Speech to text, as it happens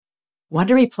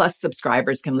Wondery Plus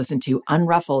subscribers can listen to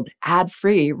Unruffled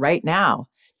ad-free right now.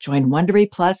 Join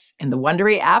Wondery Plus in the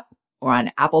Wondery app or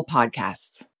on Apple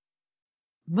Podcasts.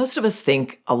 Most of us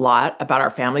think a lot about our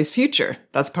family's future.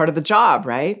 That's part of the job,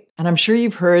 right? And I'm sure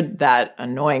you've heard that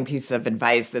annoying piece of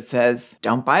advice that says,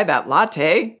 don't buy that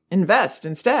latte, invest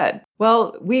instead.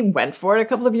 Well, we went for it a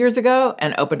couple of years ago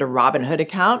and opened a Robinhood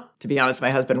account. To be honest, my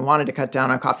husband wanted to cut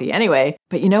down on coffee anyway.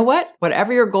 But you know what?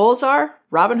 Whatever your goals are,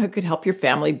 Robinhood could help your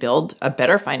family build a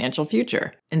better financial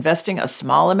future. Investing a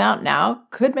small amount now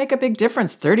could make a big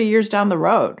difference 30 years down the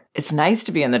road. It's nice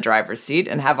to be in the driver's seat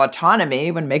and have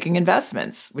autonomy when making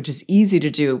investments, which is easy to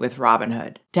do with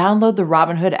Robinhood. Download the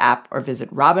Robinhood app or visit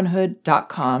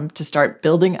Robinhood.com to start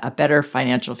building a better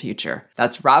financial future.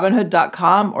 That's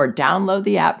Robinhood.com or download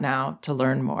the app now to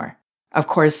learn more. Of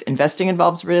course, investing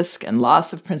involves risk and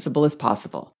loss of principal is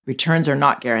possible. Returns are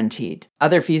not guaranteed.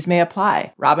 Other fees may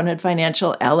apply. Robinhood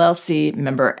Financial, LLC,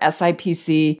 member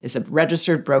SIPC, is a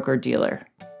registered broker-dealer.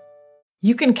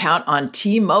 You can count on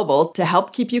T-Mobile to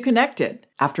help keep you connected.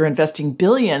 After investing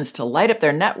billions to light up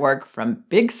their network from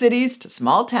big cities to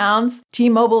small towns,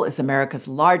 T-Mobile is America's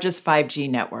largest 5G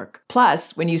network.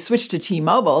 Plus, when you switch to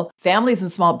T-Mobile, families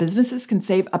and small businesses can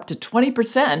save up to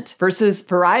 20% versus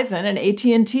Verizon and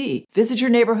AT&T. Visit your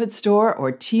neighborhood store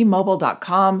or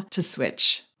T-Mobile.com to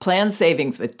switch. Plan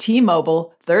savings with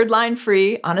T-Mobile, third line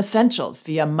free on essentials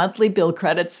via monthly bill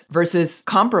credits versus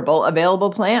comparable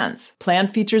available plans. Plan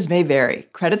features may vary.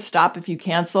 Credits stop if you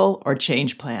cancel or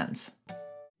change plans.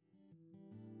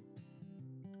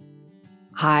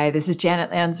 Hi, this is Janet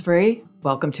Lansbury.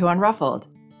 Welcome to Unruffled.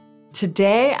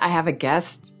 Today I have a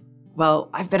guest.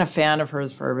 Well, I've been a fan of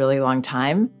hers for a really long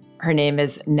time. Her name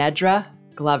is Nedra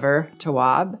Glover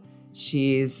Tawwab.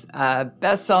 She's a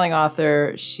best-selling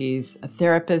author. She's a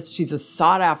therapist. She's a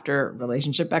sought-after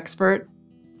relationship expert,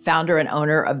 founder and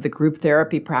owner of the group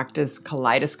therapy practice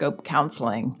Kaleidoscope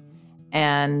Counseling.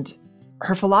 And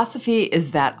her philosophy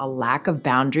is that a lack of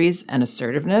boundaries and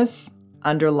assertiveness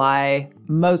underlie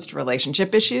most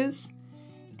relationship issues.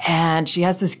 And she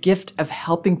has this gift of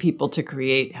helping people to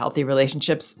create healthy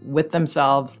relationships with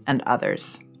themselves and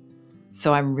others.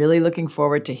 So I'm really looking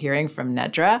forward to hearing from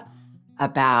Nedra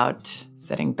about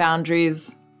setting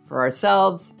boundaries for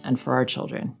ourselves and for our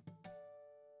children.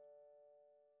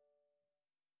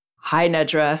 Hi,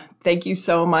 Nedra. Thank you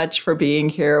so much for being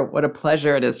here. What a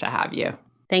pleasure it is to have you.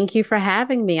 Thank you for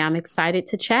having me. I'm excited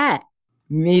to chat.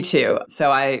 Me too. So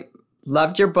I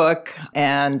loved your book,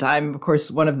 and I'm, of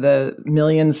course, one of the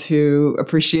millions who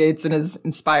appreciates and is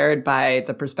inspired by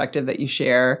the perspective that you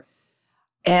share.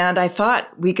 And I thought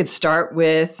we could start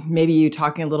with maybe you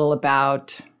talking a little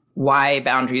about why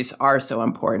boundaries are so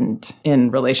important in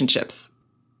relationships,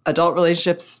 adult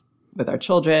relationships with our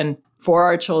children, for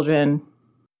our children.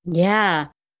 Yeah.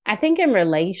 I think in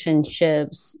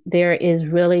relationships, there is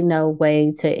really no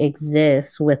way to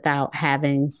exist without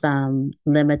having some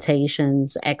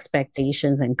limitations,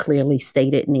 expectations, and clearly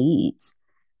stated needs.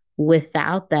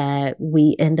 Without that,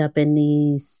 we end up in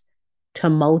these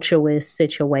tumultuous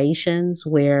situations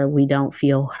where we don't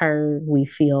feel heard, we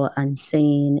feel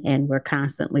unseen, and we're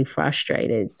constantly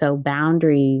frustrated. So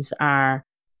boundaries are,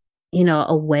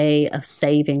 a way of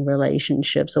saving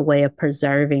relationships, a way of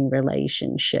preserving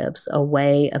relationships, a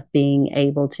way of being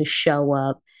able to show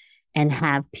up and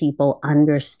have people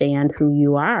understand who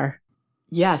you are.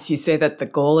 Yes, you say that the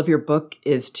goal of your book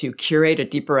is to curate a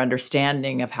deeper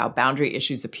understanding of how boundary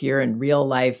issues appear in real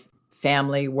life,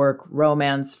 family, work,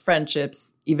 romance,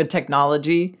 friendships, even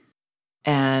technology.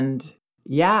 And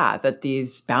yeah, that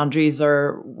these boundaries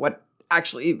are what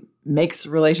actually makes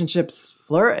relationships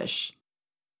flourish.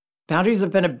 Boundaries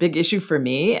have been a big issue for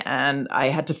me, and I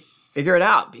had to figure it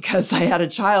out because I had a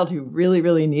child who really,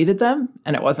 really needed them,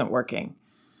 and it wasn't working.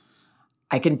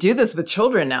 I can do this with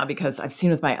children now because I've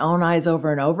seen with my own eyes over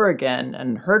and over again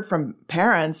and heard from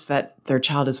parents that their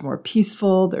child is more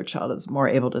peaceful, their child is more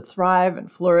able to thrive and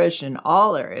flourish in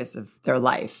all areas of their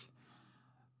life.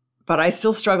 But I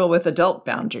still struggle with adult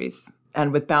boundaries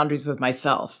and with boundaries with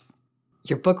myself.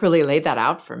 Your book really laid that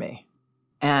out for me.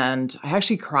 And I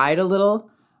actually cried a little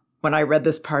when I read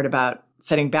this part about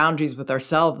setting boundaries with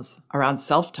ourselves around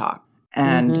self-talk.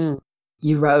 And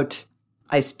you wrote,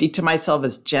 I speak to myself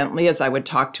as gently as I would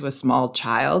talk to a small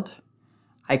child.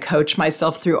 I coach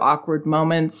myself through awkward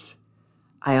moments.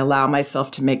 I allow myself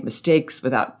to make mistakes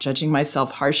without judging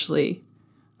myself harshly.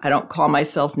 I don't call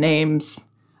myself names.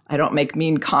 I don't make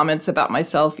mean comments about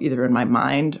myself, either in my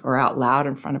mind or out loud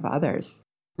in front of others.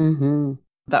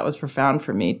 That was profound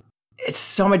for me. It's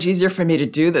so much easier for me to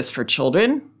do this for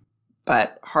children,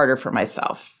 but harder for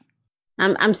myself.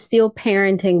 I'm still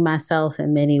parenting myself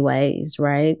in many ways,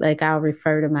 right? Like I'll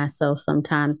refer to myself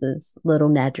sometimes as little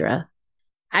Nedra.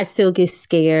 I still get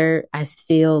scared. I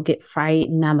still get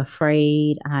frightened. I'm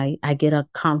afraid. I get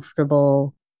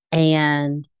uncomfortable.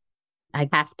 And I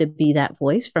have to be that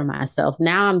voice for myself.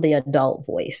 Now I'm the adult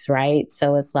voice, right?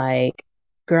 So it's like,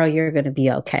 girl, you're going to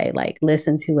be okay. Like,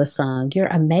 listen to a song. You're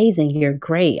amazing. You're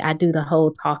great. I do the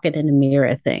whole talking in the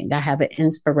mirror thing. I have an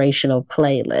inspirational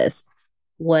playlist.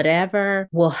 Whatever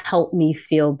will help me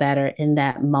feel better in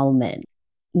that moment.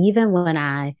 Even when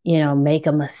I, make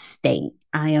a mistake,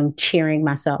 I am cheering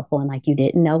myself on. Like, you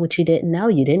didn't know what you didn't know.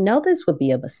 You didn't know this would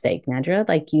be a mistake, Nedra.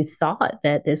 Like, you thought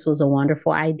that this was a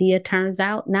wonderful idea. Turns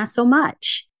out, not so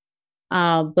much.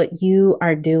 But you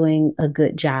are doing a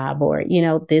good job, or,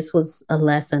 this was a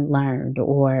lesson learned,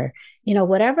 or,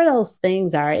 whatever those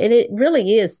things are. And it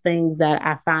really is things that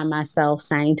I find myself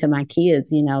saying to my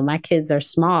kids. My kids are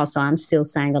small, so I'm still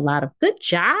saying a lot of good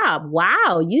job.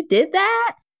 Wow, you did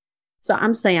that. So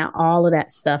I'm saying all of that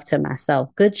stuff to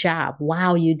myself. Good job.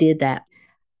 Wow, you did that.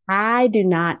 I do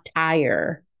not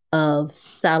tire of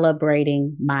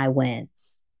celebrating my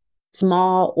wins,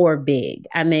 small or big.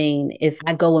 I mean, if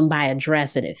I go and buy a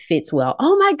dress and it fits well,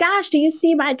 oh my gosh, do you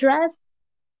see my dress?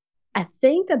 I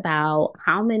think about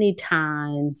how many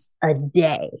times a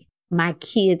day my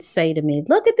kids say to me,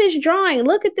 look at this drawing,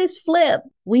 look at this flip.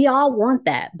 We all want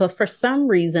that. But for some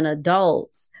reason,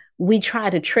 adults, we try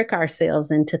to trick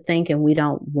ourselves into thinking we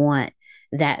don't want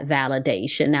that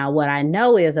validation. Now, what I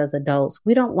know is as adults,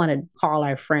 we don't want to call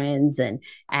our friends and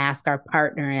ask our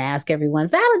partner and ask everyone,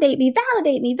 validate me,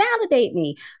 validate me, validate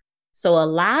me. So a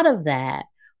lot of that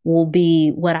will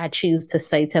be what I choose to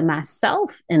say to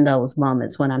myself in those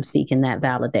moments when I'm seeking that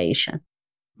validation.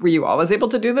 Were you always able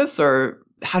to do this, or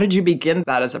how did you begin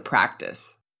that as a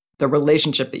practice? The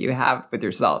relationship that you have with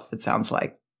yourself, it sounds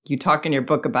like. You talk in your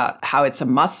book about how it's a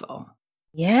muscle.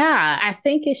 Yeah, I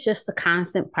think it's just a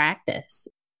constant practice.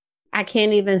 I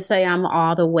can't even say I'm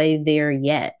all the way there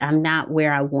yet. I'm not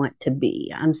where I want to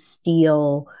be. I'm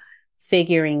still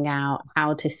figuring out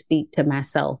how to speak to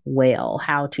myself well,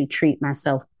 how to treat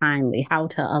myself kindly, how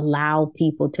to allow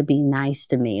people to be nice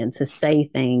to me and to say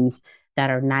things that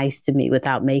are nice to me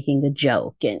without making a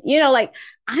joke. And, like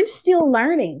I'm still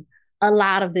learning a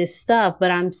lot of this stuff, but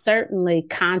I'm certainly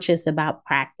conscious about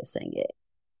practicing it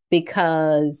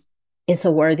because it's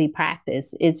a worthy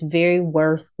practice. It's very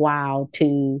worthwhile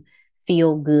to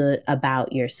feel good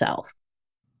about yourself.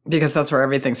 Because that's where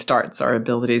everything starts, our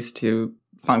abilities to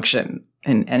function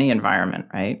in any environment,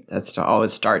 right? That's to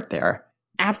always start there.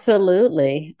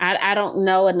 Absolutely. I don't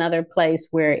know another place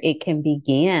where it can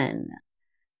begin.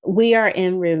 We are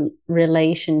in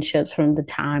relationships from the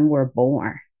time we're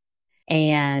born.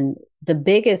 And the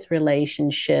biggest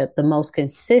relationship, the most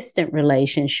consistent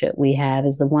relationship we have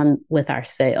is the one with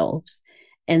ourselves.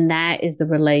 And that is the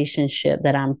relationship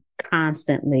that I'm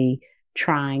constantly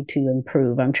trying to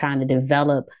improve. I'm trying to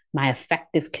develop my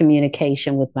effective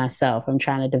communication with myself. I'm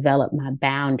trying to develop my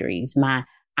boundaries, my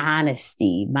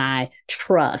honesty, my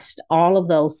trust, all of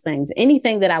those things.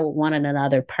 Anything that I would want in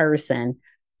another person,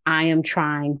 I am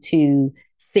trying to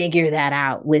figure that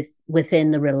out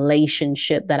within the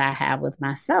relationship that I have with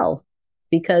myself,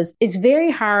 because it's very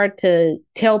hard to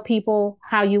tell people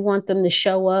how you want them to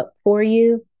show up for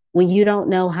you when you don't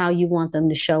know how you want them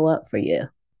to show up for you.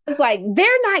 It's like,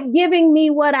 they're not giving me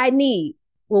what I need.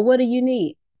 Well, what do you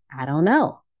need? I don't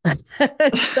know.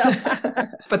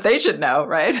 But they should know,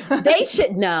 right? They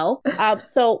should know.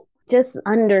 So just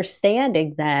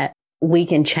understanding that we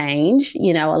can change,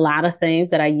 a lot of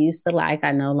things that I used to like,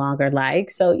 I no longer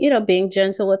like. So, being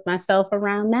gentle with myself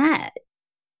around that.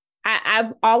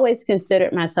 I've always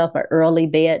considered myself an early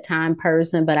bedtime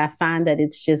person, but I find that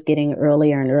it's just getting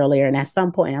earlier and earlier. And at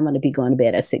some point, I'm going to be going to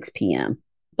bed at 6 p.m.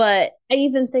 But I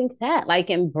even think that like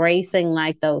embracing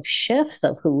like those shifts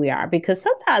of who we are, because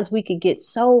sometimes we could get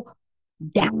so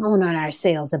down on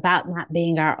ourselves about not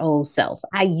being our old self.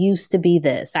 I used to be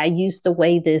this. I used to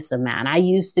weigh this amount. I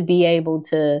used to be able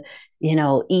to,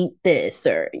 eat this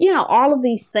or, all of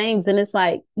these things. And it's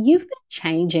like, you've been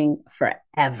changing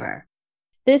forever.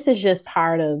 This is just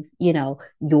part of,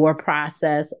 your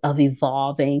process of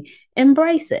evolving.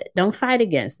 Embrace it. Don't fight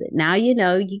against it. Now,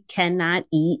 you cannot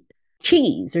eat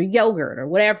cheese or yogurt or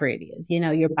whatever it is.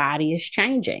 Your body is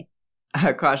changing.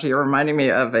 Gosh, you're reminding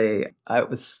me of it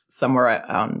was somewhere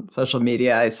on social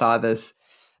media, I saw this,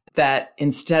 that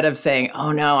instead of saying,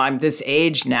 oh no, I'm this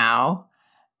age now,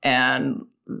 and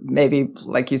maybe,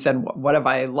 like you said, what have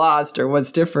I lost or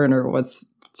what's different or what's,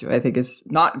 I think is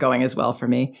not going as well for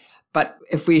me. But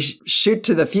if we shoot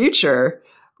to the future,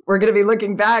 we're going to be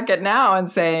looking back at now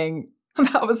and saying,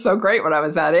 That was so great when I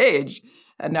was that age.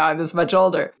 And now I'm this much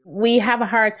older. We have a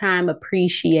hard time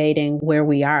appreciating where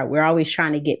we are. We're always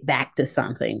trying to get back to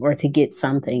something or to get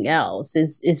something else.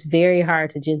 It's very hard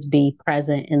to just be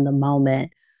present in the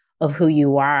moment of who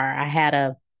you are. I had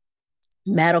a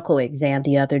medical exam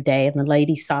the other day and the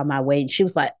lady saw my weight and she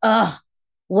was like, oh,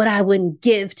 what I wouldn't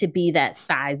give to be that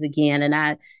size again. And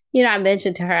I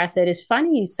mentioned to her, I said, it's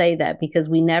funny you say that because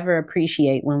we never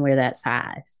appreciate when we're that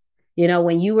size.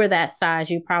 When you were that size,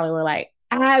 you probably were like,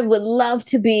 I would love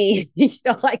to be,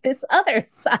 like this other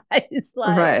size.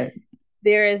 Like Right.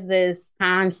 there is this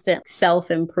constant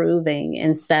self-improving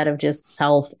instead of just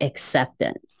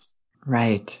self-acceptance.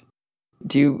 Right.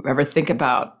 Do you ever think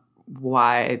about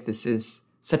why this is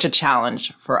such a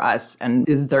challenge for us? And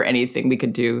is there anything we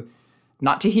could do,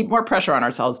 not to heap more pressure on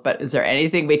ourselves, but is there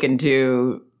anything we can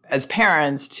do as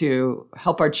parents to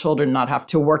help our children not have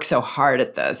to work so hard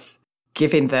at this,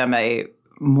 giving them a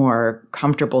more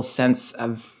comfortable sense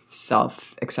of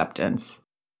self-acceptance?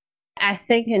 I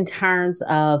think in terms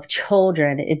of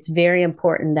children, it's very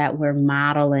important that we're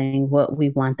modeling what we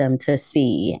want them to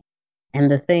see.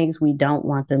 And the things we don't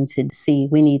want them to see,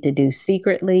 we need to do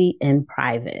secretly in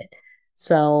private.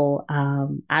 So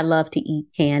I love to eat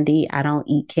candy. I don't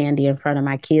eat candy in front of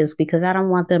my kids because I don't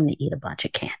want them to eat a bunch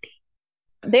of candy.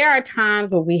 There are times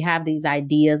where we have these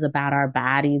ideas about our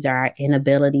bodies or our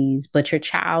inabilities, but your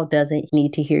child doesn't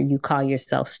need to hear you call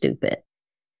yourself stupid.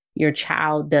 Your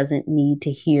child doesn't need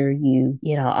to hear you,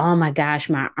 oh my gosh,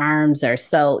 my arms are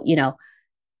so,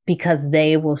 because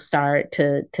they will start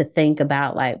to think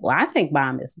about like, well, I think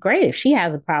mom is great. If she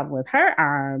has a problem with her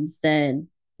arms, then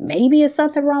maybe it's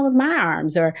something wrong with my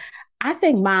arms. Or I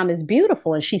think mom is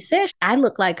beautiful and she says I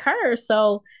look like her.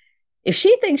 So if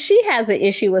she thinks she has an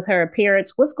issue with her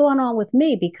appearance, what's going on with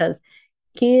me? Because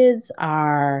kids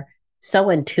are so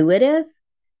intuitive.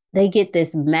 They get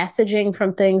this messaging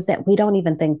from things that we don't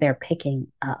even think they're picking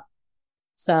up.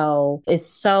 So it's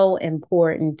so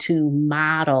important to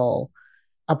model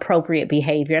appropriate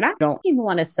behavior. And I don't even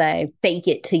want to say fake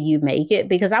it till you make it,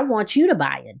 because I want you to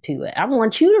buy into it. I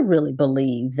want you to really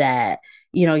believe that,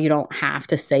 you don't have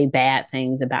to say bad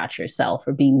things about yourself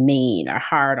or be mean or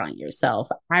hard on yourself.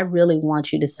 I really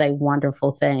want you to say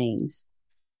wonderful things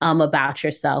about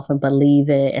yourself and believe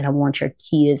it. And I want your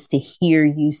kids to hear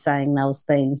you saying those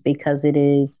things because it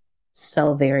is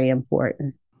so very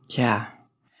important. Yeah.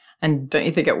 And don't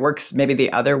you think it works maybe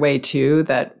the other way too,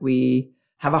 that we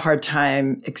have a hard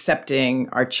time accepting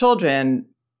our children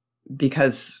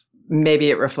because maybe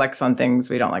it reflects on things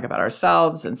we don't like about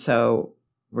ourselves. And so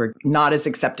we're not as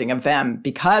accepting of them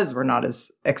because we're not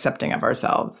as accepting of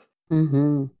ourselves.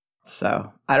 Mm-hmm. So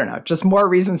I don't know, just more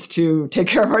reasons to take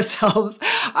care of ourselves.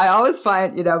 I always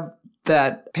find,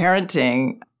 that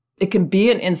parenting, it can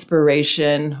be an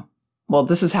inspiration. Well,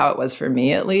 this is how it was for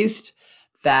me, at least,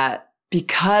 that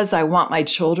because I want my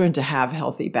children to have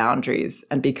healthy boundaries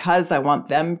and because I want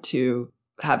them to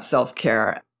have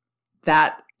self-care,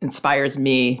 that inspires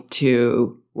me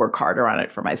to work harder on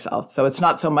it for myself. So it's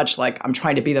not so much like I'm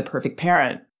trying to be the perfect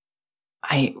parent.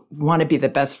 I want to be the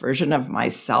best version of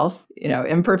myself,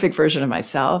 imperfect version of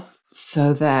myself,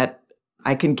 so that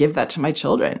I can give that to my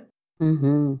children.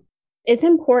 Mm-hmm. It's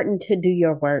important to do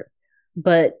your work,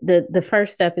 but the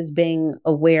first step is being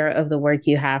aware of the work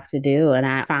you have to do. And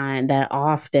I find that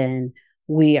often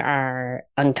we are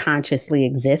unconsciously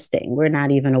existing. We're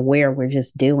not even aware we're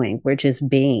just doing, we're just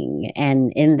being.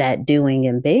 And in that doing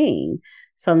and being,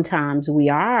 sometimes we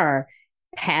are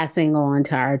passing on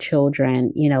to our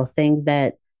children, things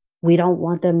that we don't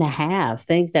want them to have,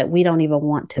 things that we don't even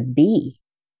want to be,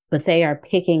 but they are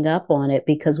picking up on it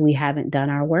because we haven't done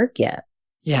our work yet.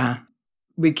 Yeah.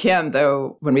 We can,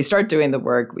 though, when we start doing the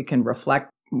work, we can reflect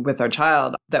with our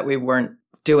child that we weren't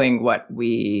doing what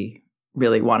we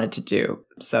really wanted to do.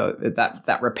 So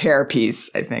that repair piece,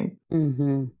 I think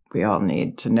we all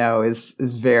need to know is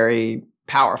very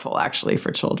powerful, actually,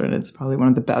 for children. It's probably one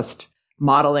of the best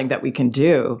modeling that we can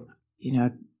do,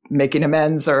 making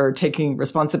amends or taking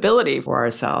responsibility for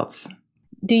ourselves.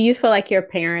 Do you feel like your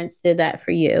parents did that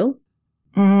for you?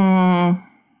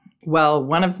 Well,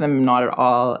 one of them, not at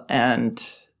all. And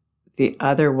the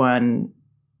other one,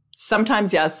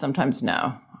 sometimes yes, sometimes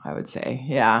no, I would say.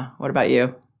 Yeah. What about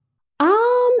you?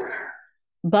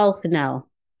 Both no.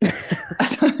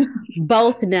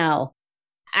 Both no.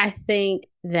 I think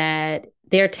that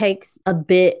there takes a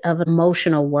bit of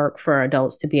emotional work for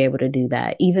adults to be able to do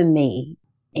that. Even me,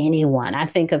 anyone. I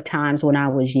think of times when I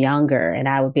was younger and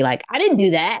I would be like, I didn't do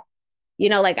that.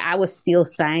 Like I was still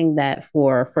saying that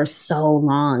for so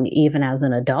long, even as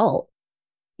an adult.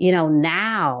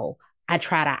 Now I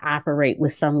try to operate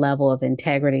with some level of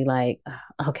integrity, like,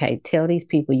 okay, tell these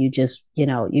people you just,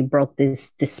 you broke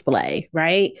this display,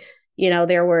 right?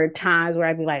 There were times where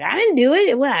I'd be like, I didn't do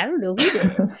it. Well, I don't know who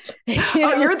did.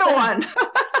 Oh, you're the one.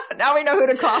 Now we know who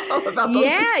to call about those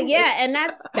displays. Yeah. And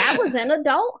that was in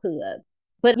adulthood.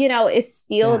 But, it's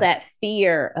still that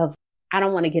fear of, I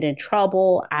don't want to get in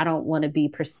trouble. I don't want to be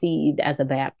perceived as a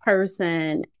bad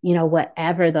person,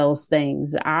 whatever those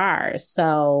things are.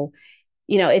 So,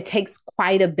 it takes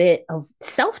quite a bit of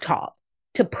self-talk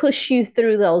to push you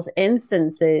through those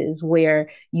instances where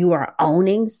you are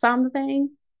owning something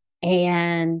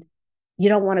and you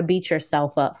don't want to beat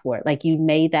yourself up for it. Like, you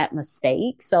made that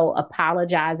mistake. So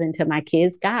apologizing to my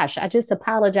kids, gosh, I just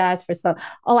apologized for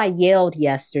I yelled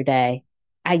yesterday.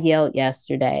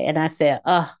 And I said,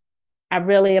 I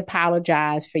really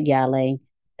apologize for yelling.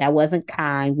 That wasn't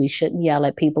kind. We shouldn't yell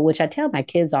at people, which I tell my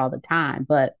kids all the time.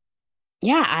 But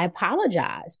yeah, I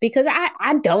apologize because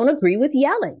I don't agree with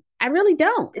yelling. I really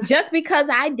don't. Just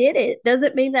because I did it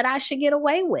doesn't mean that I should get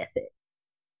away with it.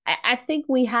 I think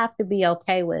we have to be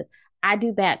okay with, I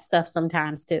do bad stuff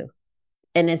sometimes too,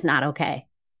 and it's not okay.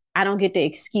 I don't get to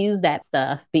excuse that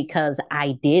stuff because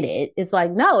I did it. It's like,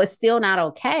 no, it's still not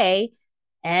okay.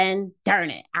 And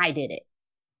darn it, I did it.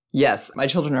 Yes, my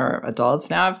children are adults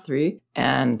now. I have 3.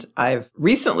 And I've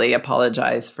recently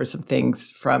apologized for some things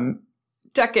from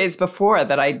decades before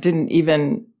that I didn't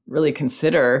even really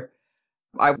consider.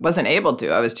 I wasn't able to.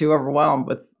 I was too overwhelmed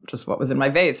with just what was in my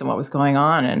vase and what was going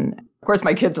on. And of course,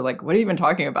 my kids are like, what are you even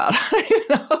talking about?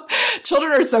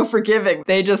 Children are so forgiving.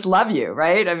 They just love you,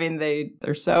 right? I mean,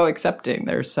 they're so accepting.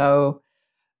 They're so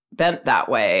bent that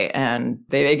way, and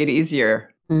they make it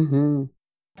easier. Mm-hmm.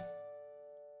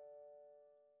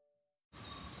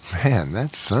 Man,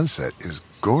 that sunset is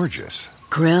gorgeous.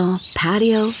 Grill,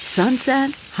 patio,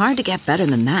 sunset. Hard to get better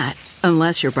than that.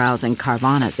 Unless you're browsing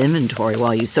Carvana's inventory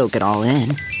while you soak it all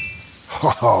in.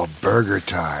 Oh, burger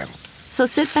time. So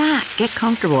sit back, get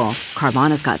comfortable.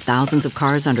 Carvana's got thousands of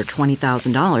cars under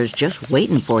 $20,000 just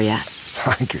waiting for you.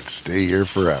 I could stay here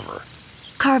forever.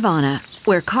 Carvana,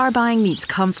 where car buying meets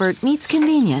comfort meets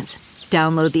convenience.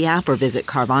 Download the app or visit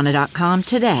Carvana.com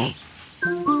today.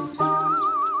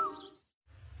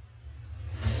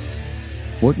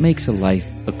 What makes a life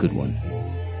a good one?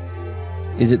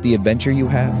 Is it the adventure you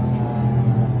have?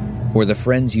 Or the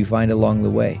friends you find along the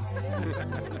way?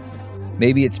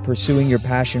 Maybe it's pursuing your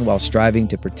passion while striving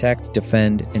to protect,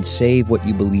 defend, and save what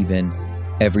you believe in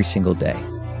every single day.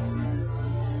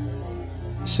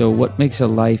 So what makes a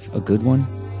life a good one?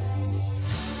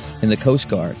 In the Coast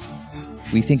Guard,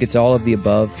 we think it's all of the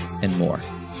above and more.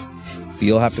 But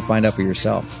you'll have to find out for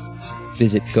yourself.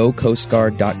 Visit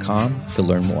gocoastguard.com to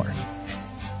learn more.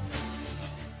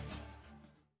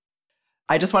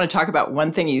 I just want to talk about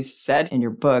one thing you said in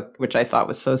your book, which I thought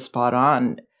was so spot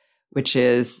on, which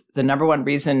is the number one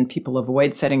reason people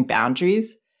avoid setting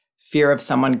boundaries, fear of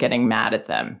someone getting mad at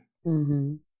them,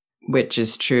 which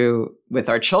is true with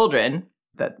our children,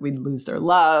 that we'd lose their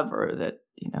love or that,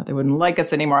 they wouldn't like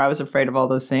us anymore. I was afraid of all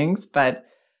those things. But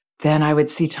then I would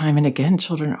see time and again,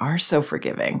 children are so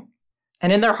forgiving.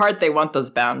 And in their heart, they want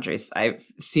those boundaries. I've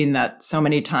seen that so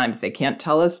many times. They can't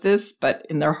tell us this, but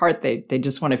in their heart, they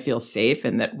just want to feel safe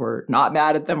and that we're not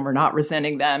mad at them. We're not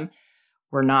resenting them.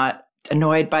 We're not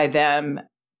annoyed by them,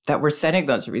 that we're setting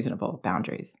those reasonable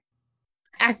boundaries.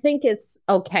 I think it's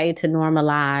okay to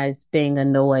normalize being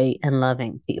annoyed and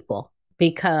loving people,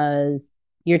 because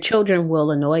your children will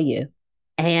annoy you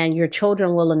and your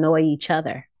children will annoy each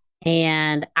other.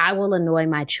 And I will annoy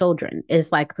my children.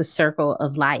 It's like the circle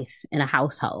of life in a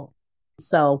household.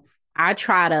 So I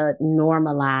try to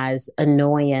normalize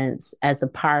annoyance as a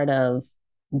part of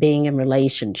being in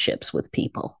relationships with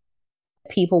people.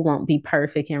 People won't be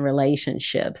perfect in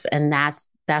relationships. And that's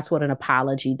what an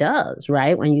apology does,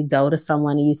 right? When you go to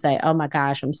someone and you say, oh my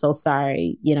gosh, I'm so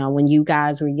sorry. When you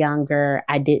guys were younger,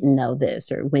 I didn't know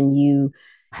this. Or when you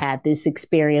had this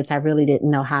experience, I really didn't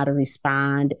know how to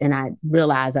respond. And I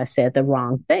realized I said the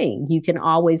wrong thing. You can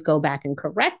always go back and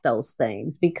correct those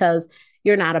things because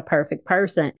you're not a perfect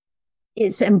person.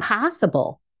 It's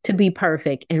impossible to be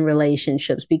perfect in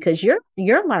relationships because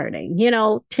you're learning.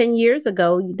 10 years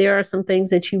ago, there are some things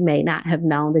that you may not have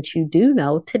known that you do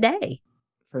know today.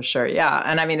 For sure. Yeah.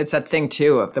 And I mean, it's that thing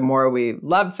too, of the more we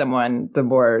love someone, the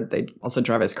more they also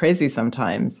drive us crazy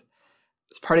sometimes.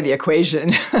 It's part of the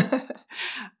equation.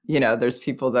 There's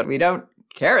people that we don't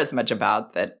care as much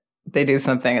about, that they do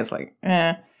something, it's like,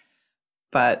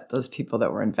 But those people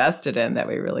that we're invested in, that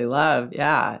we really love,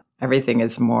 everything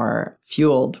is more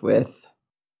fueled with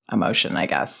emotion, I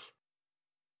guess.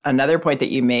 Another point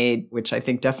that you made, which I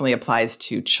think definitely applies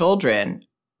to children,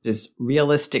 is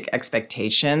realistic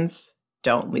expectations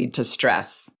don't lead to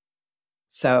stress.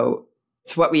 So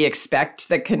it's what we expect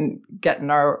that can get in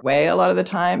our way a lot of the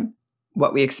time.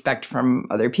 What we expect from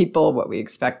other people, what we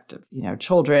expect of,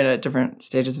 children at different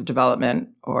stages of development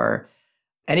or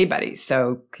anybody.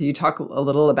 So can you talk a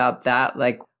little about that?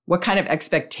 Like what kind of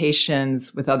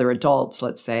expectations with other adults,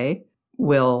 let's say,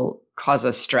 will cause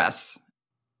us stress?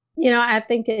 I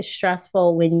think it's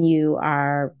stressful when you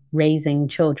are raising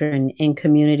children in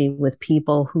community with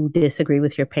people who disagree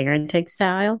with your parenting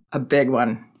style. A big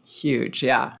one. Huge.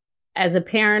 Yeah. As a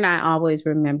parent, I always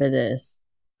remember this.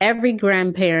 Every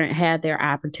grandparent had their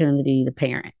opportunity to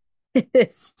parent.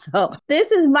 So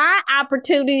this is my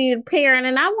opportunity to parent,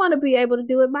 and I want to be able to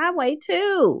do it my way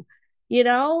too.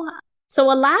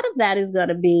 So a lot of that is going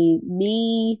to be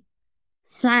me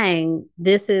saying,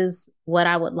 this is what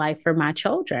I would like for my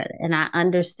children. And I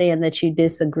understand that you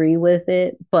disagree with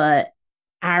it, but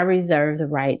I reserve the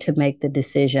right to make the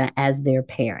decision as their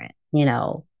parent.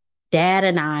 Dad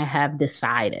and I have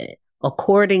decided,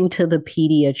 according to the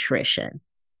pediatrician,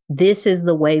 this is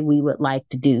the way we would like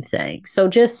to do things. So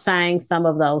just saying some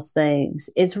of those things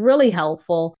is really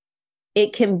helpful.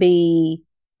 It can be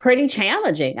pretty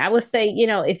challenging. I would say,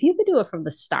 if you could do it from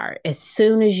the start, as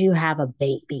soon as you have a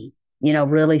baby,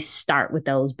 really start with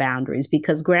those boundaries,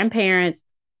 because grandparents,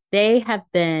 they have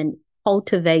been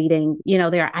cultivating,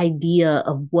 their idea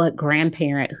of what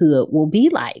grandparenthood will be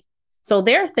like. So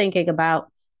they're thinking about,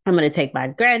 I'm going to take my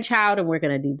grandchild and we're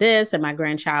going to do this, and my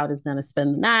grandchild is going to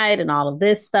spend the night and all of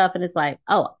this stuff. And it's like,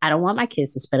 oh, I don't want my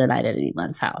kids to spend the night at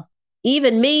anyone's house.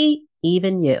 Even me,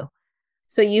 even you.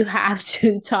 So you have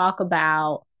to talk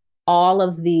about all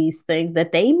of these things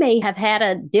that they may have had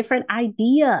a different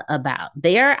idea about.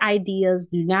 Their ideas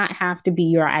do not have to be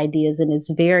your ideas. And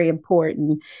it's very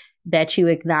important that you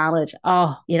acknowledge,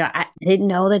 I didn't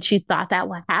know that you thought that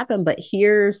would happen, but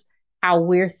here's how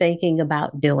we're thinking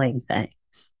about doing things.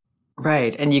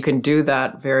 Right. And you can do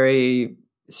that very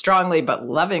strongly, but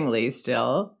lovingly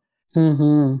still.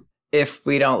 Mm-hmm. If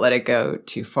we don't let it go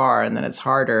too far, and then it's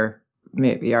harder.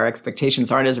 Maybe our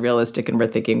expectations aren't as realistic and we're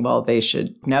thinking, well, they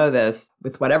should know this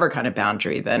with whatever kind of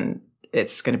boundary, then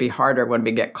it's going to be harder when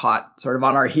we get caught sort of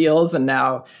on our heels. And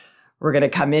now we're going to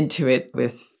come into it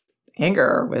with anger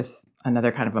or with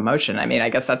another kind of emotion. I mean, I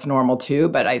guess that's normal too.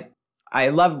 But I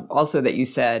love also that you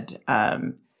said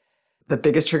the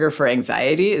biggest trigger for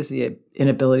anxiety is the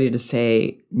inability to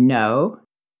say no,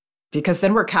 because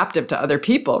then we're captive to other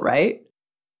people, right?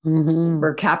 Mm-hmm.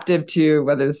 We're captive to,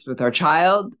 whether it's with our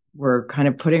child, we're kind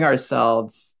of putting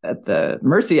ourselves at the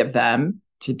mercy of them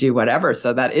to do whatever.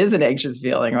 So that is an anxious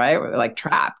feeling, right? We're like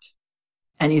trapped.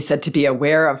 And you said to be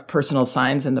aware of personal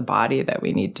signs in the body that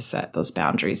we need to set those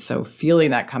boundaries. So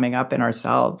feeling that coming up in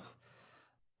ourselves.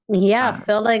 Yeah,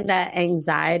 feeling that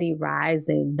anxiety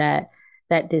rising, that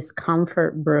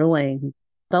discomfort brewing,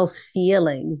 those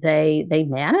feelings, they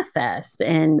manifest.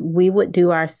 And we would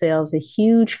do ourselves a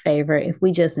huge favor if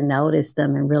we just notice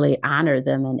them and really honor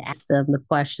them and ask them the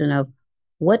question of,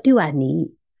 what do I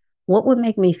need? What would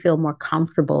make me feel more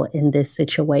comfortable in this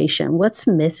situation? What's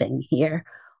missing here?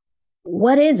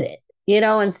 What is it?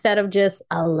 Instead of just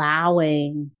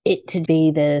allowing it to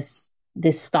be this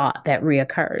thought that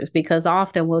reoccurs, because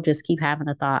often we'll just keep having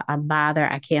a thought, I'm bothered,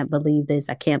 I can't believe this,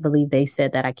 I can't believe they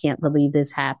said that, I can't believe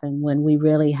this happened, when we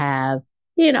really have,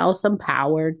 some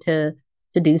power to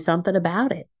do something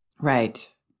about it. Right.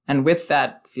 And with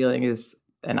that feeling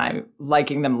and I'm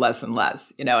liking them less and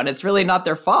less, and it's really not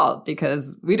their fault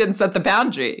because we didn't set the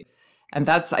boundary. And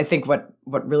that's, I think, what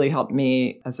really helped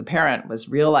me as a parent was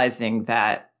realizing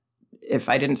that if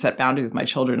I didn't set boundaries with my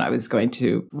children, I was going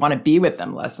to want to be with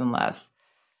them less and less.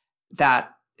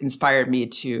 That inspired me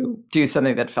to do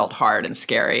something that felt hard and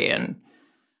scary.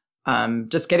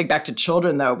 And just getting back to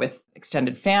children, though, with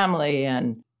extended family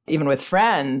and even with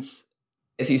friends,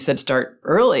 as you said, start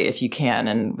early if you can.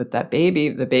 And with that baby,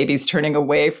 the baby's turning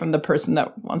away from the person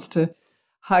that wants to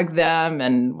hug them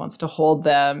and wants to hold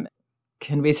them.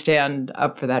 Can we stand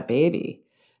up for that baby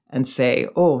and say,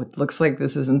 oh, it looks like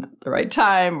this isn't the right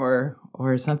time or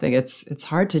something? It's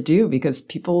hard to do because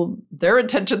people, their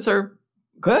intentions are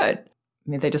good. I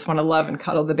mean, they just want to love and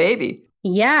cuddle the baby.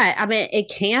 Yeah. I mean, it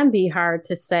can be hard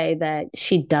to say that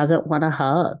she doesn't want to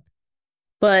hug,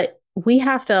 but we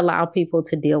have to allow people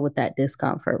to deal with that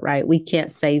discomfort, right? We can't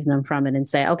save them from it and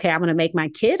say, okay, I'm going to make my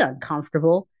kid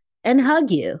uncomfortable and hug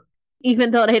you,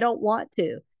 even though they don't want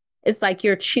to. It's like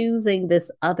you're choosing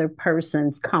this other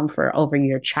person's comfort over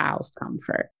your child's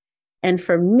comfort. And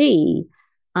for me,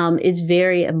 it's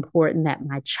very important that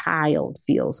my child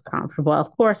feels comfortable. Of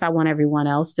course, I want everyone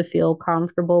else to feel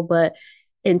comfortable, but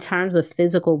in terms of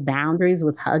physical boundaries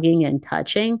with hugging and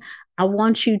touching, I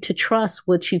want you to trust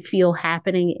what you feel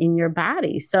happening in your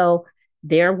body. So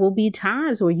there will be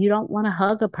times where you don't want to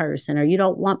hug a person, or you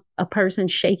don't want a person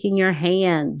shaking your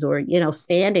hands, or,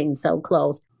 standing so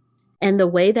close. And the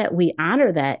way that we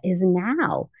honor that is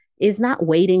now. Is not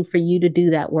waiting for you to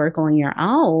do that work on your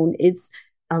own. It's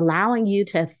allowing you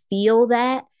to feel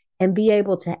that and be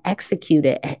able to execute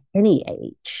it at any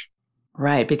age.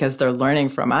 Right, because they're learning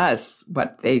from us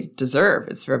what they deserve.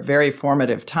 It's a very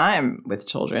formative time with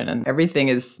children, and everything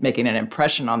is making an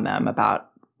impression on them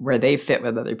about where they fit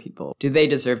with other people. Do they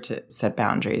deserve to set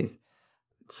boundaries?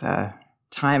 It's a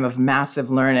time of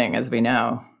massive learning, as we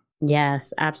know.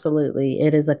 Yes, absolutely.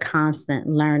 It is a constant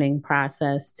learning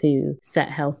process to set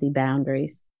healthy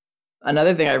boundaries.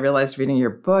 Another thing I realized reading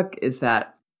your book is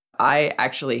that I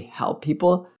actually help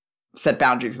people set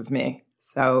boundaries with me.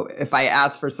 So if I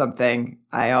ask for something,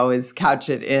 I always couch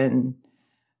it in,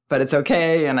 but it's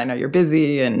okay, and I know you're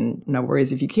busy, and no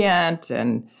worries if you can't.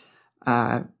 And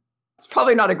it's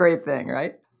probably not a great thing,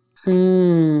 right?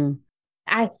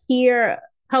 I hear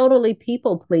totally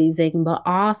people pleasing, but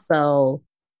also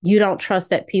you don't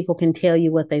trust that people can tell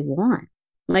you what they want.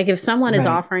 Like if someone is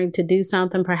offering to do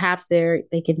something, perhaps they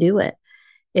can do it.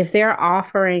 If they're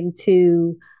offering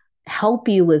to help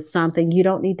you with something, you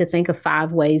don't need to think of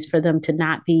 5 ways for them to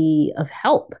not be of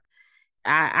help.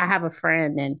 I have a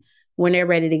friend, and when they're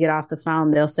ready to get off the phone,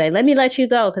 they'll say, let me let you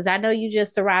go because I know you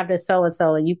just arrived at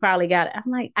so-and-so and you probably got it.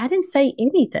 I'm like, I didn't say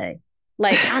anything.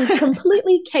 Like I'm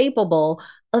completely capable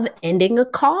of ending a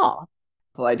call.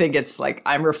 Well, I think it's like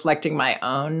I'm reflecting my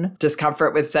own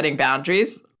discomfort with setting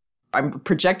boundaries. I'm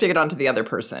projecting it onto the other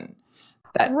person,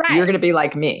 that you're going to be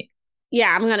like me.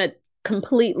 Yeah, I'm going to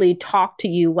completely talk to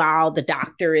you while the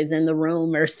doctor is in the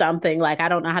room or something. Like, I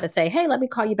don't know how to say, hey, let me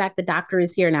call you back. The doctor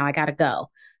is here now. I got to go.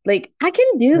 Like, I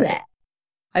can do that.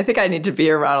 I think I need to be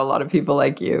around a lot of people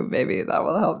like you. Maybe that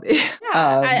will help me.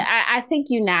 I think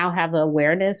you now have the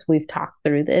awareness. We've talked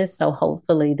through this. So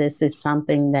hopefully this is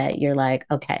something that you're like,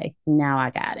 okay, now I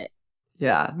got it.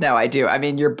 Yeah, no, I do. I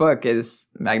mean, your book is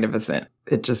magnificent.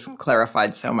 It just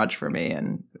clarified so much for me,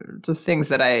 and just things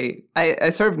that I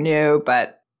sort of knew,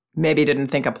 but maybe didn't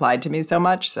think applied to me so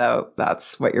much. So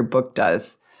that's what your book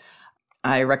does.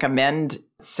 I recommend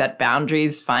Set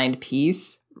Boundaries, Find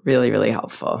Peace. Really, really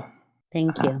helpful.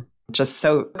 Thank you. Just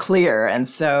so clear and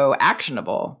so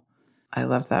actionable. I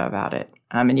love that about it.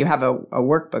 And you have a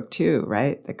workbook too,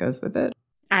 right? That goes with it.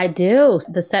 I do.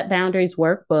 The Set Boundaries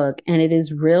workbook. And it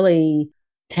is really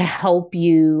to help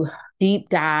you deep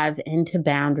dive into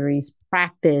boundaries,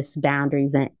 practice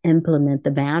boundaries, and implement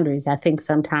the boundaries. I think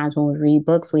sometimes when we read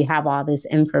books, we have all this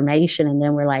information and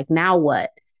then we're like, now what?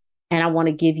 And I want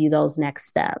to give you those next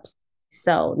steps.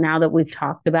 So now that we've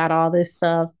talked about all this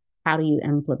stuff, how do you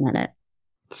implement it?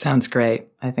 Sounds great.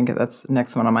 I think that's the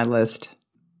next one on my list.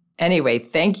 Anyway,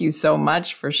 thank you so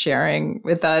much for sharing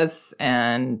with us.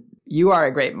 And you are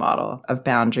a great model of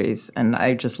boundaries. And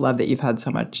I just love that you've had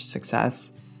so much success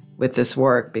with this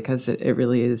work, because it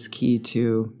really is key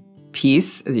to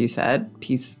peace, as you said,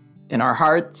 peace in our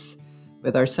hearts,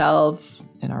 with ourselves,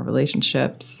 in our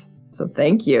relationships. So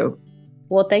thank you.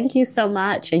 Well, thank you so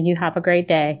much. And you have a great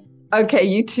day. Okay,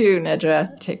 you too,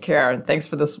 Nedra. Take care. And thanks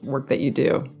for this work that you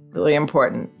do. Really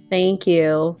important. Thank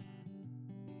you.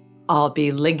 I'll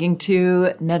be linking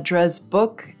to Nedra's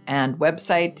book and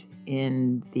website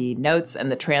in the notes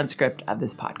and the transcript of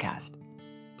this podcast.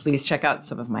 Please check out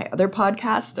some of my other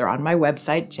podcasts. They're on my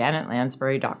website,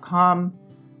 janetlansbury.com.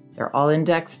 They're all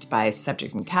indexed by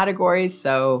subject and categories,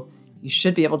 so you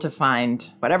should be able to find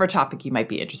whatever topic you might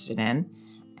be interested in.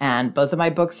 And both of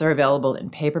my books are available in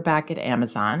paperback at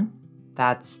Amazon.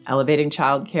 That's Elevating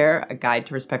Childcare, A Guide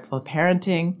to Respectful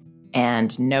Parenting,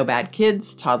 and No Bad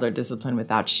Kids, Toddler Discipline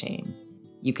Without Shame.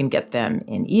 You can get them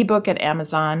in ebook at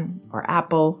Amazon or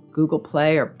Apple, Google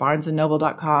Play, or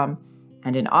barnesandnoble.com,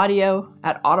 and in audio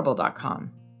at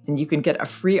audible.com. And you can get a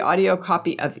free audio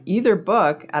copy of either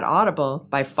book at Audible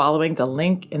by following the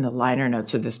link in the liner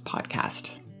notes of this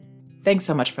podcast. Thanks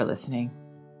so much for listening.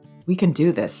 We can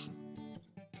do this.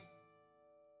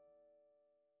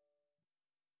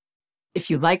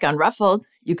 If you like Unruffled,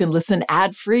 you can listen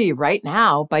ad-free right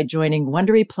now by joining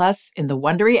Wondery Plus in the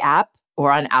Wondery app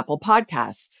or on Apple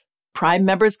Podcasts. Prime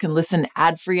members can listen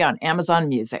ad-free on Amazon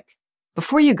Music.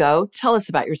 Before you go, tell us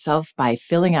about yourself by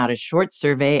filling out a short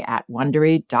survey at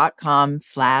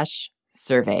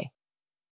Wondery.com/survey.